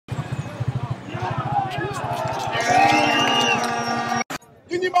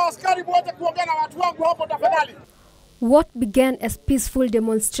What began as peaceful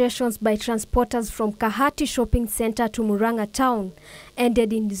demonstrations by transporters from Kahati Shopping Center to Murang'a Town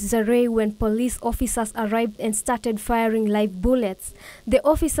ended in disarray when police officers arrived and started firing live bullets. The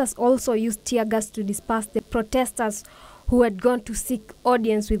officers also used tear gas to disperse the protesters who had gone to seek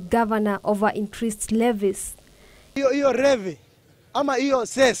audience with governor over increased levies. Hiyo levy ama hiyo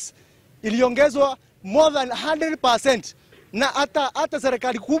cess iliongezwa more than 100%, na hata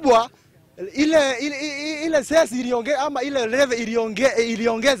serikali kubwa ile cess iliongeza ama ile levy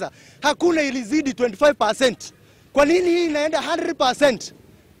iliongeza hakuna, ilizidi 25%. Kwa nini hii inaenda 100%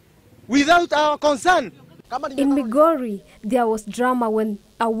 without our concern? In Migori, there was drama when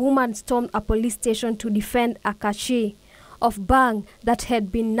a woman stormed a police station to defend a cache of bang that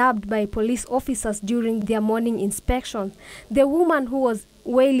had been nabbed by police officers during their morning inspection. The woman who was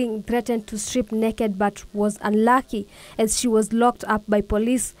wailing threatened to strip naked but was unlucky as she was locked up by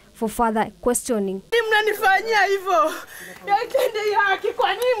police for further questioning.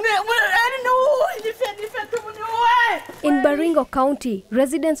 In Murang'a County,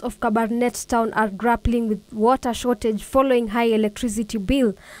 residents of Kabarnet town are grappling with water shortage following high electricity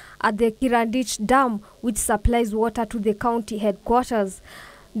bill at the Kirandich Dam, which supplies water to the county headquarters.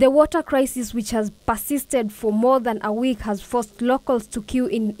 The water crisis, which has persisted for more than a week, has forced locals to queue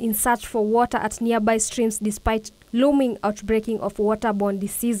in search for water at nearby streams despite looming outbreaking of waterborne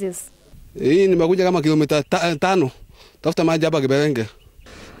diseases. Hii nimekuja kama kilomita 5 tafuta maji hapa Kiberenge.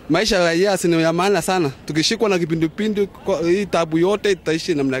 Maisha ya raia ni ya maana sana. Tukishikwa na kipindupindu hii tabu yote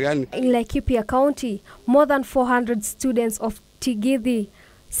itaishi namna gani? In Laikipia County, more than 400 students of Tigidi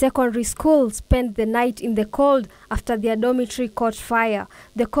Secondary School spent the night in the cold after their dormitory caught fire.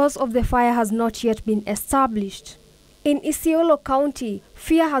 The cause of the fire has not yet been established. In Isiolo County,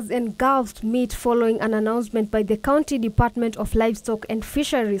 fear has engulfed meat following an announcement by the County Department of Livestock and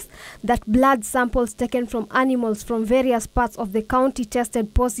Fisheries that blood samples taken from animals from various parts of the county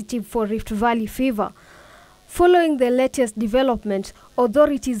tested positive for Rift Valley fever. Following the latest development,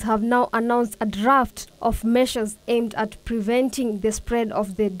 authorities have now announced a draft of measures aimed at preventing the spread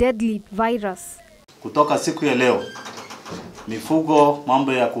of the deadly virus. Kutoka siku ya leo, mifugo,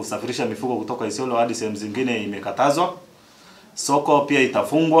 mambo ya kusafirisha mifugo kutoka Isiolo hadi sehemu zingine imekatazwa. Soko pia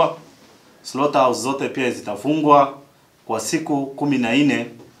itafungwa. Slaughterhouse zote pia zitafungwa kwa siku 14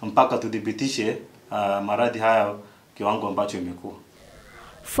 mpaka tudhibitishe maradhi haya kiwango ambacho imekuwa.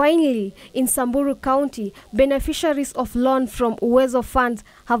 Finally, in Samburu County, beneficiaries of loan from Uwezo funds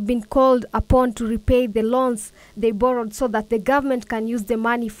have been called upon to repay the loans they borrowed so that the government can use the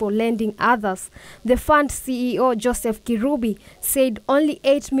money for lending others. The fund CEO, Joseph Kirubi, said only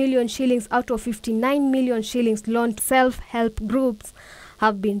 8 million shillings out of 59 million shillings loaned self-help groups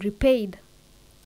have been repaid.